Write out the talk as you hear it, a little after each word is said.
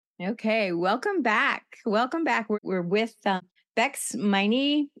Okay, welcome back. Welcome back. We're with Bex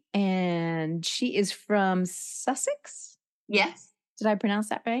Maini, and she is from Sussex. Yes, Did I pronounce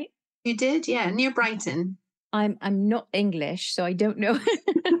that right? you did. Yeah, near Brighton. I'm not English, so I don't know.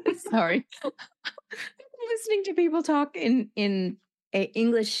 Sorry. Listening to people talk in a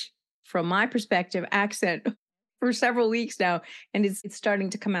English from my perspective accent for several weeks now, and it's starting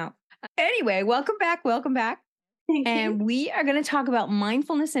to come out. Anyway, welcome back. Welcome back. Thank you. And we are going to talk about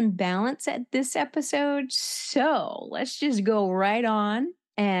mindfulness and balance at this episode. So let's just go right on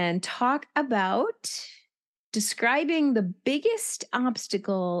and talk about describing the biggest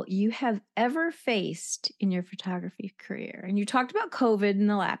obstacle you have ever faced in your photography career. And you talked about COVID in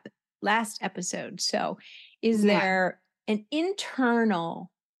the last episode. So is there an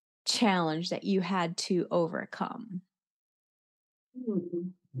internal challenge that you had to overcome?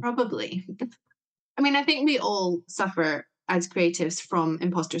 Probably. I mean, I think we all suffer as creatives from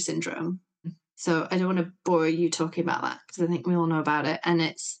imposter syndrome. So I don't want to bore you talking about that because I think we all know about it. And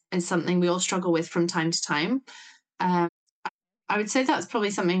it's something we all struggle with from time to time. Um, I would say that's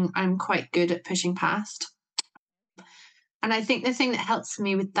probably something I'm quite good at pushing past. And I think the thing that helps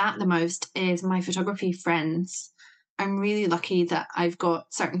me with that the most is my photography friends. I'm really lucky that I've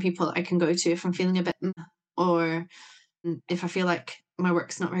got certain people that I can go to if I'm feeling a bit, or if I feel like my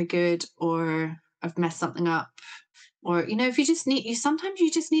work's not very good, or I've messed something up, or, if sometimes you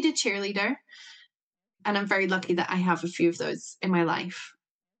just need a cheerleader. And I'm very lucky that I have a few of those in my life.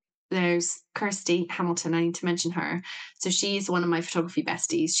 There's Kirsty Hamilton. I need to mention her. So she's one of my photography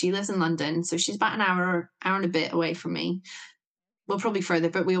besties. She lives in London. So she's about an hour and a bit away from me. Well, probably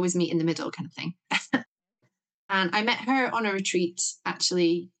further, but we always meet in the middle kind of thing. And I met her on a retreat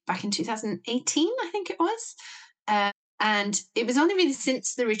actually back in 2018, I think it was. And it was only really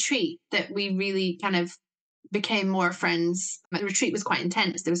since the retreat that we really kind of became more friends. The retreat was quite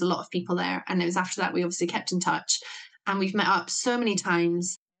intense. There was a lot of people there. And it was after that we obviously kept in touch. And we've met up so many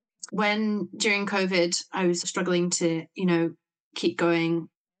times. When during COVID, I was struggling to, keep going,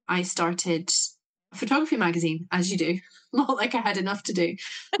 I started a photography magazine, as you do. Not like I had enough to do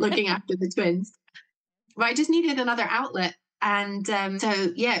looking after the twins. But I just needed another outlet. And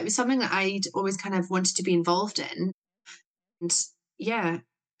so, yeah, it was something that I'd always kind of wanted to be involved in. And yeah,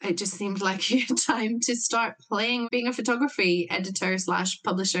 it just seemed like time to start being a photography editor /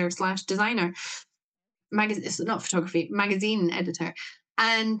 publisher / designer. It's not photography, magazine editor.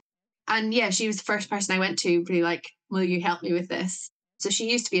 And yeah, she was the first person I went to be like, will you help me with this? So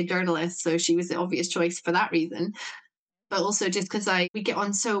she used to be a journalist, so she was the obvious choice for that reason. But also just because we get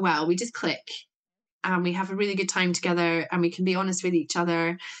on so well, we just click and we have a really good time together and we can be honest with each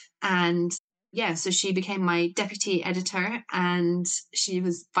other. And yeah, so she became my deputy editor and she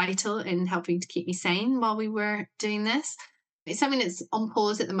was vital in helping to keep me sane while we were doing this. It's something that's on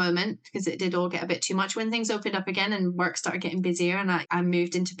pause at the moment because it did all get a bit too much when things opened up again and work started getting busier and I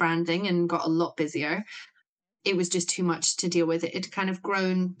moved into branding and got a lot busier. It was just too much to deal with. It had kind of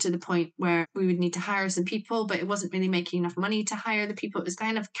grown to the point where we would need to hire some people, but it wasn't really making enough money to hire the people. It was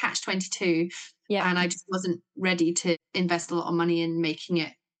kind of catch-22. Yeah. And I just wasn't ready to invest a lot of money in making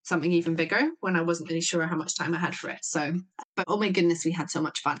it something even bigger when I wasn't really sure how much time I had for it. So, but oh my goodness, we had so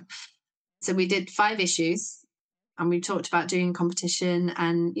much fun. So we did 5 issues and we talked about doing competition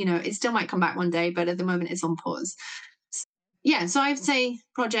and, it still might come back one day, but at the moment it's on pause. Yeah, so I'd say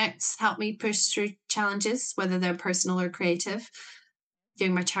projects help me push through challenges, whether they're personal or creative.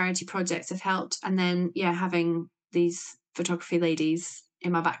 Doing my charity projects have helped. And then, having these photography ladies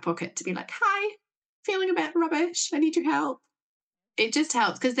in my back pocket to be like, hi, feeling a bit rubbish. I need your help. It just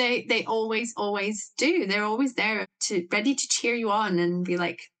helps because they always do. They're always there ready to cheer you on and be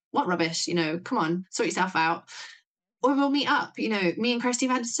like, what rubbish? Come on, sort yourself out. Or we'll meet up. Me and Kirsty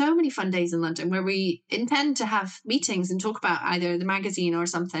have had so many fun days in London where we intend to have meetings and talk about either the magazine or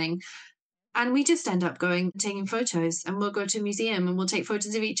something. And we just end up taking photos, and we'll go to a museum and we'll take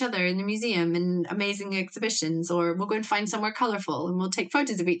photos of each other in the museum and amazing exhibitions, or we'll go and find somewhere colorful and we'll take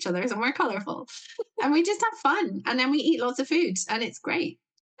photos of each other somewhere colorful. And we just have fun. And then we eat lots of food and it's great.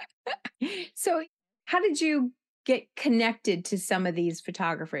 So how did you get connected to some of these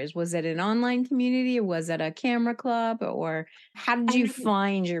photographers? Was it an online community or was it a camera club, or how did you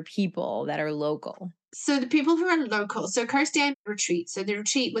find your people that are local? So the people who are local, so Kirsty and retreat. So the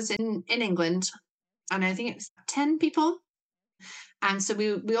retreat was in England and I think it was 10 people. And so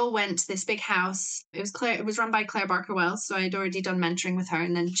we all went to this big house. It was run by Claire Barker Wells. So I'd already done mentoring with her.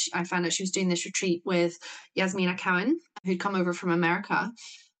 And then I found out she was doing this retreat with Yasmina Cowan, who'd come over from America.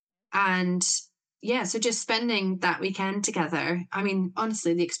 And yeah, so just spending that weekend together. I mean,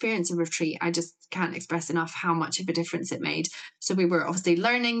 honestly, the experience of retreat, I just can't express enough how much of a difference it made. So we were obviously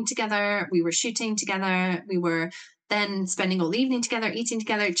learning together, we were shooting together, we were then spending all the evening together, eating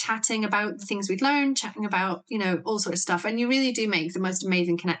together, chatting about the things we'd learned, chatting about, all sorts of stuff. And you really do make the most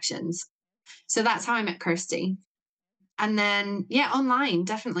amazing connections. So that's how I met Kirsty. And then, yeah, online,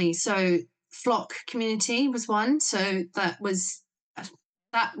 definitely. So Flock community was one. So that was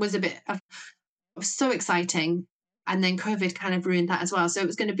a bit of so exciting. And then COVID kind of ruined that as well. So it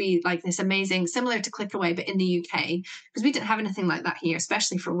was going to be like this amazing, similar to Clickaway, but in the UK, because we didn't have anything like that here,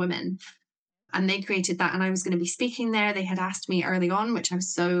 especially for women. And they created that, and I was going to be speaking there. They had asked me early on, which I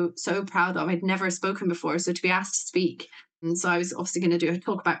was so, so proud of. I'd never spoken before. So to be asked to speak. And so I was obviously going to do a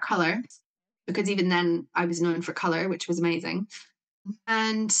talk about color, because even then I was known for color, which was amazing.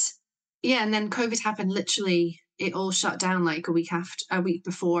 And yeah, and then COVID happened. Literally, it all shut down like a week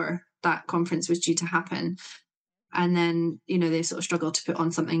before that conference was due to happen. And then, they sort of struggled to put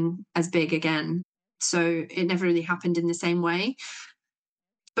on something as big again. So it never really happened in the same way.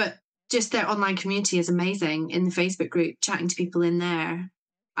 But just their online community is amazing in the Facebook group, chatting to people in there.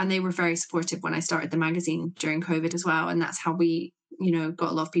 And they were very supportive when I started the magazine during COVID as well. And that's how we,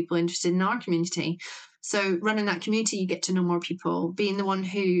 got a lot of people interested in our community. So running that community, you get to know more people, being the one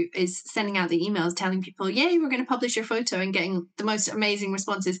who is sending out the emails, telling people, yay, we're going to publish your photo, and getting the most amazing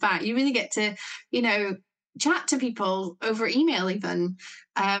responses back. You really get to, chat to people over email even.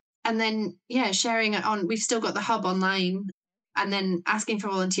 And then, yeah, sharing it on, we've still got the hub online, and then asking for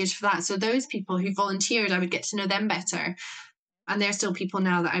volunteers for that. So those people who volunteered, I would get to know them better. And they're still people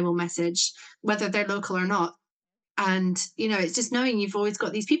now that I will message, whether they're local or not. And, it's just knowing you've always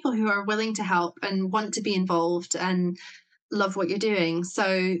got these people who are willing to help and want to be involved and love what you're doing. So,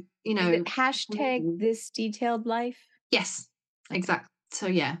 Is it hashtag this detailed life? Yes, exactly. So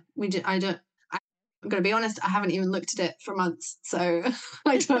yeah, I'm going to be honest, I haven't even looked at it for months. So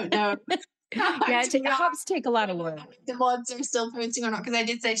I don't know. Yeah, hubs take a lot of work. The mods are still posting or not, because I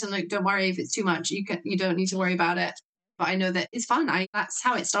did say to them, like, don't worry if it's too much. You don't need to worry about it. But I know that it's fun. That's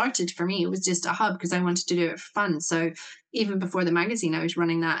how it started for me. It was just a hub because I wanted to do it for fun. So even before the magazine, I was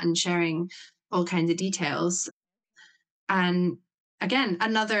running that and sharing all kinds of details. And again,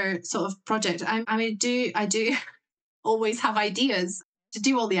 another sort of project. I do always have ideas to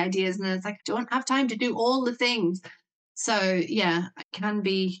do all the ideas, and it's like I don't have time to do all the things. So yeah, it can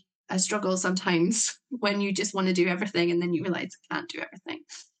be a struggle sometimes when you just want to do everything and then you realize I can't do everything.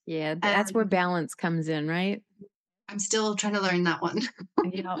 Yeah, that's where balance comes in, right? I'm still trying to learn that one.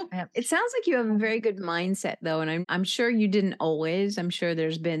 It sounds like you have a very good mindset, though, and I'm sure you didn't always. I'm sure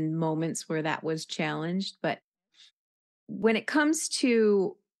there's been moments where that was challenged, but when it comes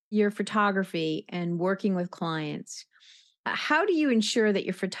to your photography and working with clients, how do you ensure that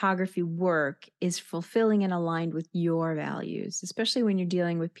your photography work is fulfilling and aligned with your values, especially when you're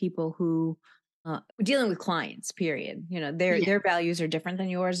dealing with people who dealing with clients, period. Their values are different than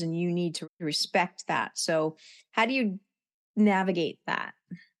yours, and you need to respect that. So how do you navigate that?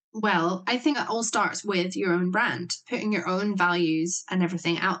 Well, I think it all starts with your own brand, putting your own values and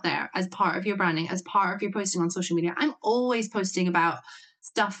everything out there as part of your branding, as part of your posting on social media. I'm always posting about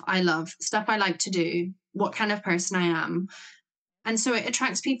stuff I love, stuff I like to do, what kind of person I am. And so it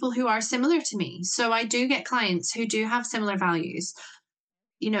attracts people who are similar to me. So I do get clients who do have similar values.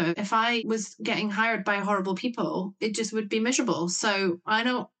 If I was getting hired by horrible people, it just would be miserable. So I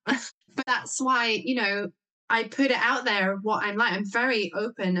don't, but that's why, I put it out there what I'm like. I'm very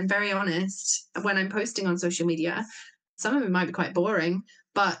open and very honest when I'm posting on social media. Some of it might be quite boring,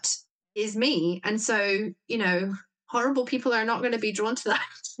 but is me. And so, horrible people are not going to be drawn to that,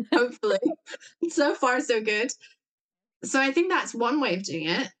 hopefully. So far, so good. So I think that's one way of doing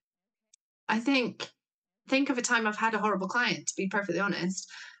it. I think of a time I've had a horrible client, to be perfectly honest.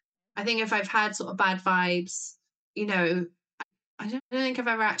 I think if I've had sort of bad vibes, I don't think I've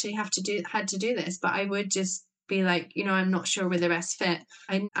ever actually had to do this, but I would just be like, I'm not sure we're the best fit.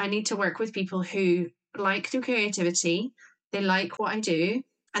 I need to work with people who like the creativity, they like what I do,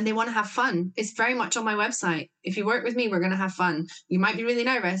 and they want to have fun. It's very much on my website. If you work with me, we're going to have fun. You might be really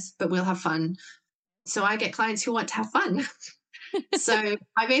nervous, but we'll have fun. So I get clients who want to have fun. So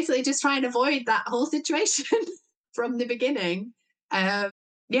I basically just try and avoid that whole situation from the beginning.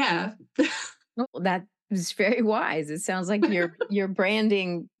 Yeah. Well, that is very wise. It sounds like your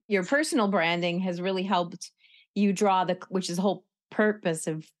branding, your personal branding has really helped you draw which is the whole purpose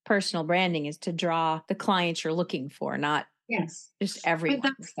of personal branding, is to draw the clients you're looking for, not just everyone.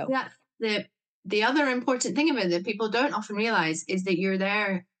 That's the other important thing about it that people don't often realize is that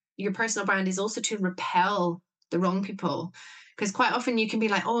your personal brand is also to repel the wrong people. Because quite often you can be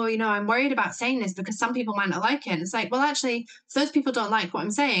like, oh, I'm worried about saying this because some people might not like it. And it's like, well, actually, if those people don't like what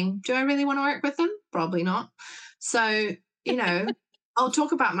I'm saying, do I really want to work with them? Probably not. So, I'll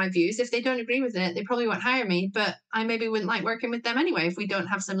talk about my views. If they don't agree with it, they probably won't hire me, but I maybe wouldn't like working with them anyway if we don't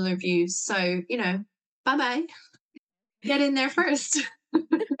have similar views. So, bye-bye. Get in there first.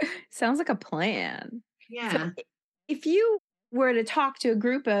 Sounds like a plan. So Yeah. if you were to talk to a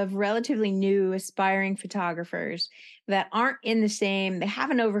group of relatively new aspiring photographers that aren't in the same, they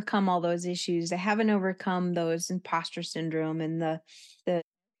haven't overcome all those issues, they haven't overcome those imposter syndrome and the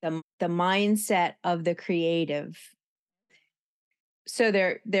mindset of the creative. So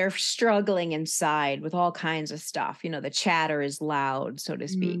they're struggling inside with all kinds of stuff. The chatter is loud, so to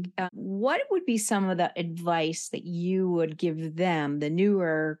speak. What would be some of the advice that you would give them, the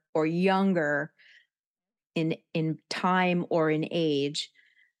newer or younger in time or in age,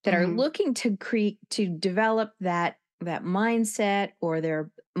 that are looking to develop that mindset or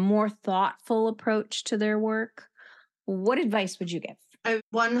their more thoughtful approach to their work? What advice would you give?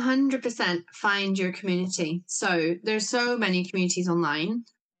 100% find your community. So there's so many communities online.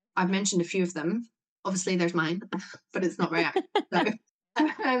 I've mentioned a few of them. Obviously there's mine, but it's not very active.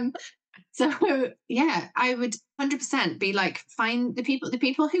 So yeah, I would 100% be like, find the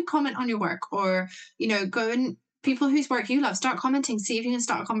people who comment on your work, or, go and people whose work you love, start commenting, see if you can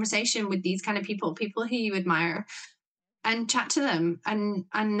start a conversation with these kind of people who you admire, and chat to them. And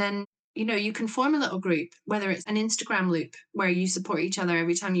then, you can form a little group, whether it's an Instagram loop where you support each other.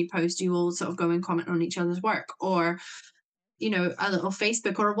 Every time you post, you all sort of go and comment on each other's work, or, a little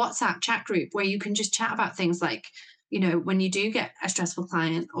Facebook or a WhatsApp chat group where you can just chat about things like, when you do get a stressful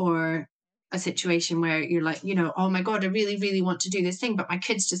client or a situation where you're like, oh my God, I really, really want to do this thing, but my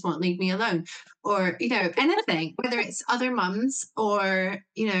kids just won't leave me alone. Or, anything, whether it's other mums or,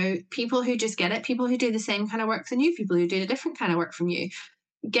 people who just get it, people who do the same kind of work than you, people who do a different kind of work from you.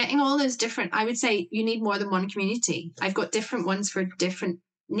 Getting all those different, I would say you need more than one community. I've got different ones for different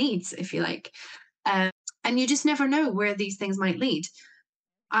needs, if you like. And you just never know where these things might lead.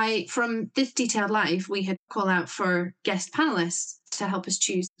 From This Detailed Life, we had call out for guest panelists to help us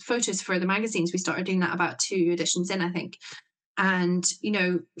choose photos for the magazines. We started doing that about 2 editions in, I think. And,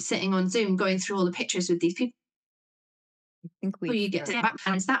 sitting on Zoom, going through all the pictures with these people. I think You get to back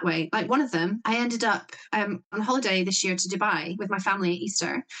panels that way. Like one of them, I ended up on holiday this year to Dubai with my family at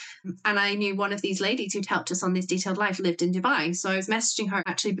Easter. And I knew one of these ladies who'd helped us on This Detailed Life lived in Dubai. So I was messaging her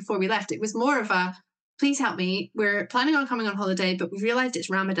actually before we left. It was more of a, please help me. We're planning on coming on holiday, but we've realized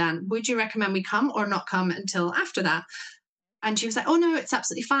it's Ramadan. Would you recommend we come or not come until after that? And she was like, oh no, it's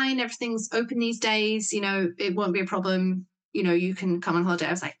absolutely fine. Everything's open these days. It won't be a problem. You can come on holiday.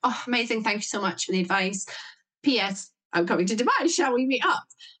 I was like, oh, amazing. Thank you so much for the advice. P.S. I'm coming to Dubai. Shall we meet up?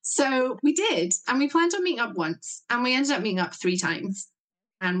 So we did. And we planned on meeting up once. And we ended up meeting up 3 times.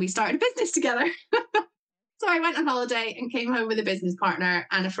 And we started a business together. So I went on holiday and came home with a business partner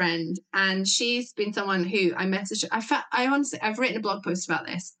and a friend. And she's been someone who I messaged. I honestly, I've written a blog post about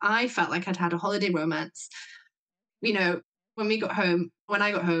this. I felt like I'd had a holiday romance. When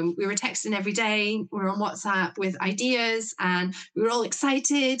I got home, we were texting every day. We were on WhatsApp with ideas and we were all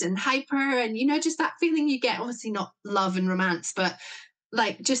excited and hyper. And, just that feeling you get, obviously not love and romance, but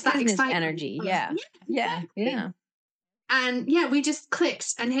like just that business excitement. energy. Yeah. And yeah, we just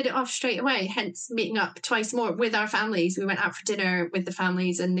clicked and hit it off straight away, hence meeting up twice more with our families. We went out for dinner with the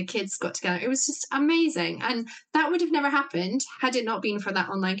families and the kids got together. It was just amazing. And that would have never happened had it not been for that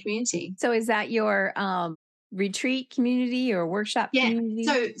online community. So is that your retreat community or workshop community?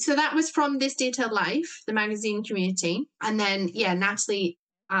 So that was from This Detailed Life, the magazine community. And then, Natalie,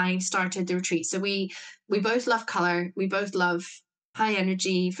 I started the retreat. So we both love color. We both love high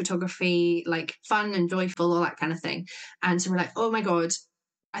energy photography, like fun and joyful, all that kind of thing. And so we're like, oh my God,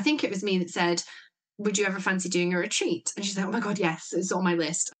 I think it was me that said, would you ever fancy doing a retreat? And she's like, oh my God, yes, it's on my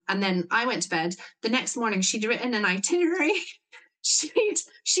list. And then I went to bed. The next morning, she'd written an itinerary.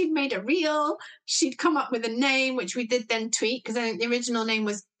 She'd made a reel. She'd come up with a name, which we did then tweak, because I think the original name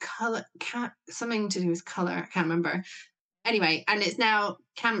was color, something to do with color. I can't remember. Anyway, and it's now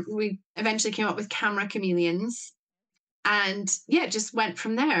we eventually came up with Camera Chameleons. And just went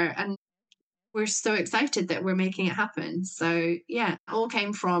from there. And we're so excited that we're making it happen. So it all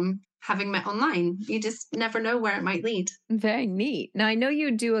came from having met online. You just never know where it might lead. Very neat. Now, I know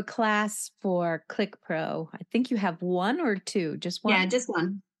you do a class for Click Pro. I think you have 1 or 2, just one? Yeah, just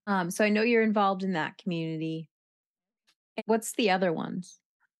one. So I know you're involved in that community. What's the other ones?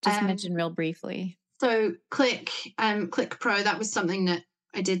 Just mention real briefly. So Click Pro, that was something that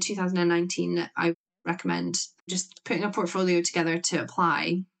I did 2019 that I recommend. Just putting a portfolio together to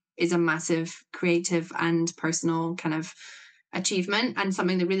apply is a massive creative and personal kind of achievement, and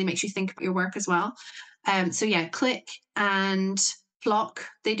something that really makes you think about your work as well. So yeah, Click and Flock,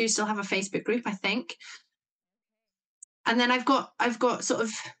 they do still have a Facebook group, I think. And then I've got sort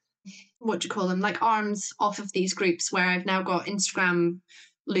of, what do you call them, like arms off of these groups, where I've now got Instagram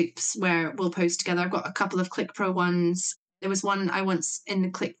loops where we'll post together. I've got a couple of Click Pro ones. There was one I once in the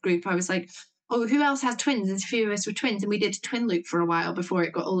Click group, I was like, oh, who else has twins? There's a few of us with twins. And we did a twin loop for a while before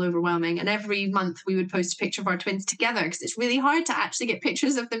it got all overwhelming. And every month we would post a picture of our twins together, because it's really hard to actually get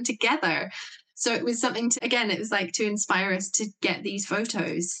pictures of them together. So it was something to, again, it was like to inspire us to get these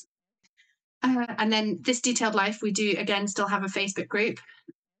photos. And then This Detailed Life, we do, again, still have a Facebook group.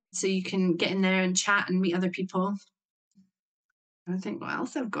 So you can get in there and chat and meet other people. I think what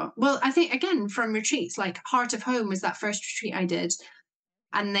else I've got. Well, I think, again, from retreats, like Heart of Home was that first retreat I did.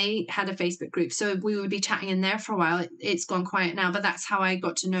 And they had a Facebook group. So we would be chatting in there for a while. It's gone quiet now, but that's how I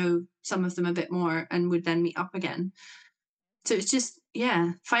got to know some of them a bit more and would then meet up again. So it's just,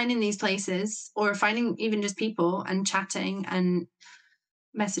 yeah, finding these places, or finding even just people and chatting and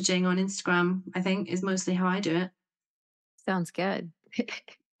messaging on Instagram, I think, is mostly how I do it. Sounds good.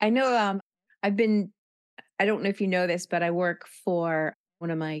 I know I don't know if you know this, but I work for, one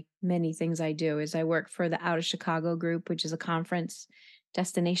of my many things I do is I work for the Out of Chicago group, which is a conference,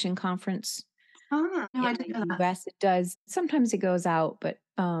 destination conference. No, I In didn't the know that. US it does. Sometimes it goes out, but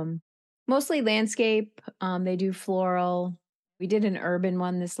mostly landscape. They do floral. We did an urban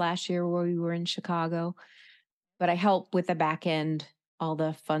one this last year where we were in Chicago, but I help with the back end, all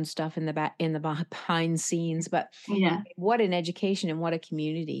the fun stuff in the behind scenes. But Yeah. what an education and what a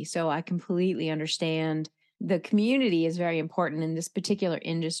community. So I completely understand. The community is very important in this particular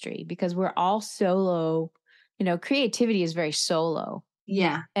industry because we're all solo. Creativity is very solo.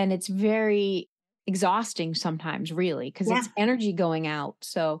 Yeah. And it's very exhausting sometimes, really, because Yeah. it's energy going out.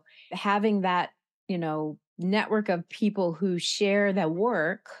 So having that, network of people who share the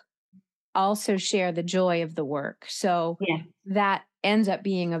work also share the joy of the work. So Yeah. that ends up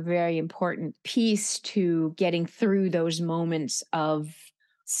being a very important piece to getting through those moments of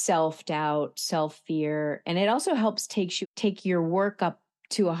self-doubt, self-fear. And it also helps take your work up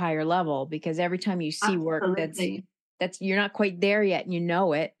to a higher level, because every time you see work Absolutely. that's you're not quite there yet and you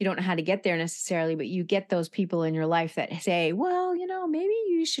know it, you don't know how to get there necessarily, but you get those people in your life that say, well, maybe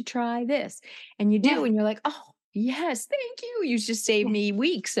you should try this. And you do, Yeah. and you're like, oh, yes, thank you. You just saved me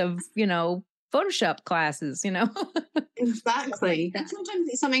weeks of, Photoshop classes, Exactly. And sometimes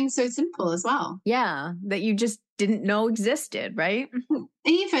it's something so simple as well. Yeah, that you just didn't know existed, right?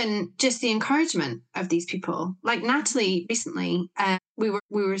 Even just the encouragement of these people, like Natalie recently, we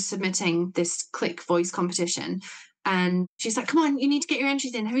were submitting this Click voice competition, and she's like, come on, you need to get your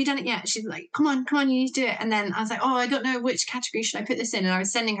entries in, have you done it yet? She's like, come on, you need to do it. And then I was like, oh, I don't know which category should I put this in, and I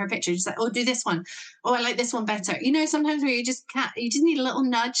was sending her pictures. She's like, oh, do this one, oh, I like this one better. Sometimes where you just need a little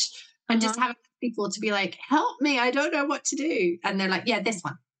nudge, and just have people to be like, help me, I don't know what to do. And they're like, yeah, this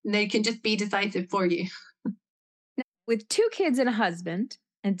one. And they can just be decisive for you. With 2 kids and a husband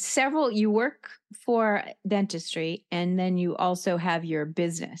and you work for dentistry, and then you also have your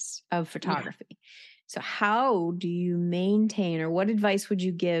business of photography. Yeah. So how do you maintain, or what advice would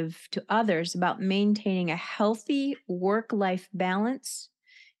you give to others about maintaining a healthy work-life balance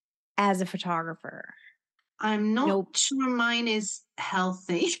as a photographer? I'm not sure mine is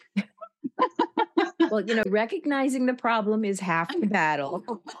healthy. Well, recognizing the problem is half the battle.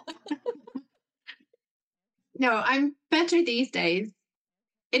 No, I'm better these days.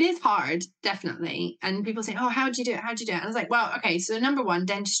 It is hard, definitely. And people say, oh, how'd you do it? And I was like, well, okay, so number one,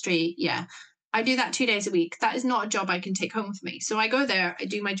 dentistry, yeah. I do that 2 days a week. That is not a job I can take home with me. So I go there, I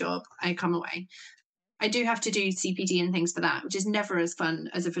do my job, I come away. I do have to do CPD and things for that, which is never as fun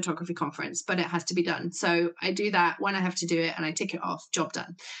as a photography conference, but it has to be done. So I do that when I have to do it, and I tick it off, job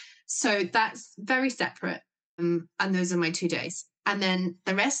done. So that's very separate. And those are my 2 days. And then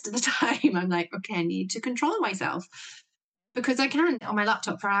the rest of the time, I'm like, okay, I need to control myself, because I can on my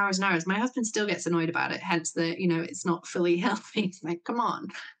laptop for hours and hours. My husband still gets annoyed about it. Hence it's not fully healthy. He's like, come on.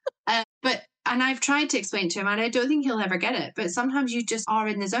 And I've tried to explain to him, and I don't think he'll ever get it, but sometimes you just are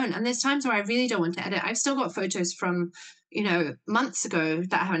in the zone. And there's times where I really don't want to edit. I've still got photos from, months ago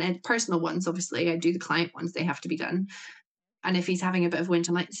that I haven't edited, personal ones. Obviously I do the client ones. They have to be done. And if he's having a bit of wind,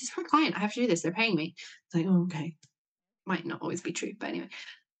 I'm like, this is for a client. I have to do this. They're paying me. It's like, oh, okay. Might not always be true, but anyway.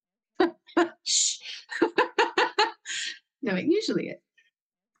 Shh. No, it usually is.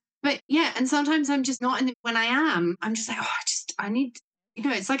 But yeah, and sometimes I'm just not in the, when I am, I'm just like, oh, I need,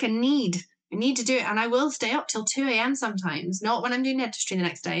 it's like a need. I need to do it. And I will stay up till 2 a.m. sometimes, not when I'm doing dentistry the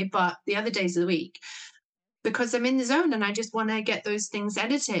next day, but the other days of the week. because I'm in the zone and I just want to get those things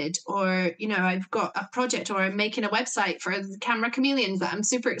edited. Or, I've got a project or I'm making a website for the camera chameleons that I'm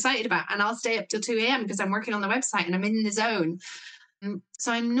super excited about. And I'll stay up till 2 a.m. because I'm working on the website and I'm in the zone.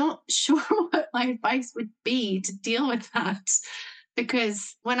 So I'm not sure what my advice would be to deal with that.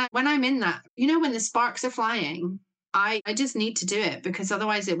 Because when I'm in that, when the sparks are flying, I just need to do it because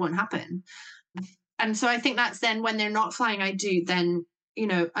otherwise it won't happen. And so I think that's then when they're not flying, I do then,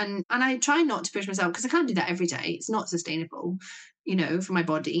 and I try not to push myself because I can't do that every day. It's not sustainable, for my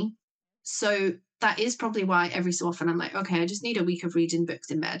body. So that is probably why every so often I'm like, okay, I just need a week of reading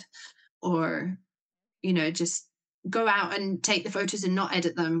books in bed, or, just go out and take the photos and not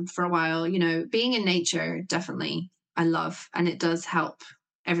edit them for a while. Being in nature, definitely I love, and it does help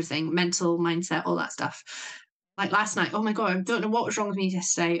everything, mental, mindset, all that stuff. Like last night, oh my God, I don't know what was wrong with me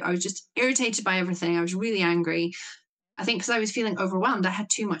yesterday. I was just irritated by everything. I was really angry. I think because I was feeling overwhelmed, I had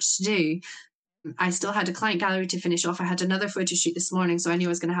too much to do. I still had a client gallery to finish off. I had another photo shoot this morning, so I knew I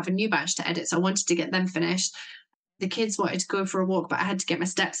was going to have a new batch to edit. So I wanted to get them finished. The kids wanted to go for a walk, but I had to get my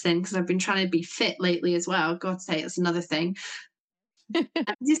steps in because I've been trying to be fit lately as well. God's sake, that's another thing.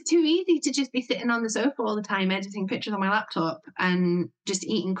 It's just too easy to just be sitting on the sofa all the time, editing pictures on my laptop and just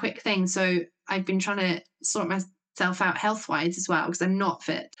eating quick things. So I've been trying to sort myself out health wise as well because I'm not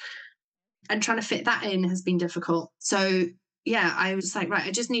fit. And trying to fit that in has been difficult. So yeah, I was like, right,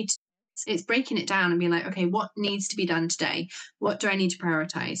 I just need to, it's breaking it down and being like, okay, what needs to be done today? What do I need to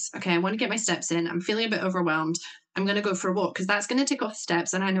prioritize? Okay, I want to get my steps in. I'm feeling a bit overwhelmed. I'm going to go for a walk because that's going to tick off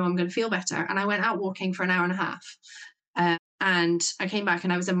steps and I know I'm going to feel better. And I went out walking for an hour and a half. And I came back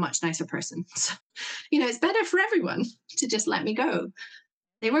and I was a much nicer person. So, it's better for everyone to just let me go.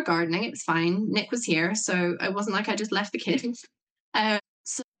 They were gardening. It was fine. Nick was here. So it wasn't like I just left the kids.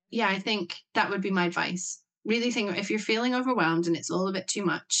 So yeah, I think that would be my advice. Really think if you're feeling overwhelmed and it's all a bit too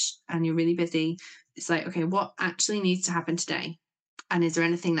much and you're really busy, it's like, okay, what actually needs to happen today? And is there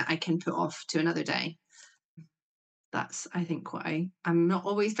anything that I can put off to another day? That's, I think, what I'm not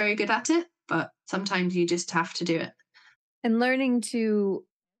always very good at it, but sometimes you just have to do it. And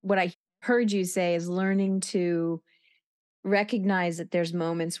what I heard you say is learning to recognize that there's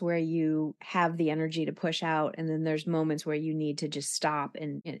moments where you have the energy to push out, and then there's moments where you need to just stop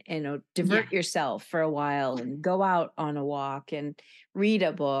and divert yourself for a while and go out on a walk and read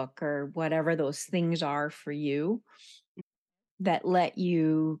a book or whatever those things are for you that let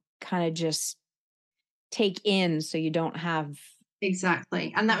you kind of just take in so you don't have.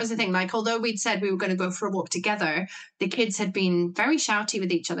 Exactly. And that was the thing. Like, although we'd said we were going to go for a walk together, the kids had been very shouty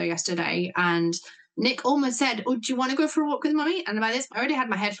with each other yesterday. And Nick almost said, oh, do you want to go for a walk with mummy? And by this, I already had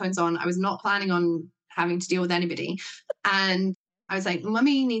my headphones on. I was not planning on having to deal with anybody. And I was like,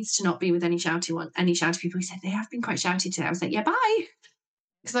 mummy needs to not be with any shouty people. He said, they have been quite shouty today. I was like, yeah, bye.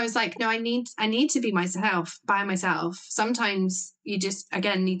 Because I was like, no, I need to be myself by myself. Sometimes you just,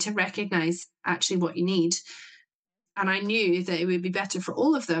 again, need to recognize actually what you need. And I knew that it would be better for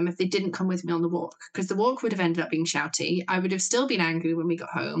all of them if they didn't come with me on the walk, because the walk would have ended up being shouty. I would have still been angry when we got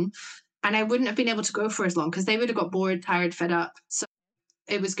home, and I wouldn't have been able to go for as long because they would have got bored, tired, fed up. So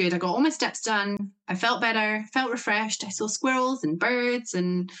it was good. I got all my steps done. I felt better, felt refreshed. I saw squirrels and birds,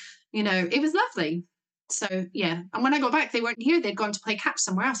 and it was lovely. So yeah. And when I got back, they weren't here. They'd gone to play catch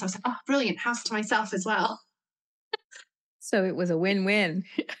somewhere else. I was like, oh, brilliant, house to myself as well. So it was a win-win.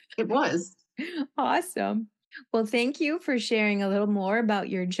 It was. Awesome. Well, thank you for sharing a little more about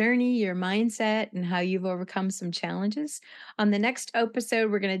your journey, your mindset, and how you've overcome some challenges. On the next episode,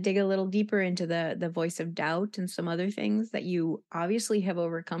 we're going to dig a little deeper into the voice of doubt and some other things that you obviously have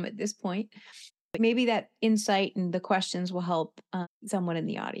overcome at this point. But maybe that insight and the questions will help someone in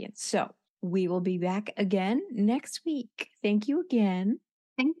the audience. So we will be back again next week. Thank you again.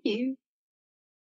 Thank you.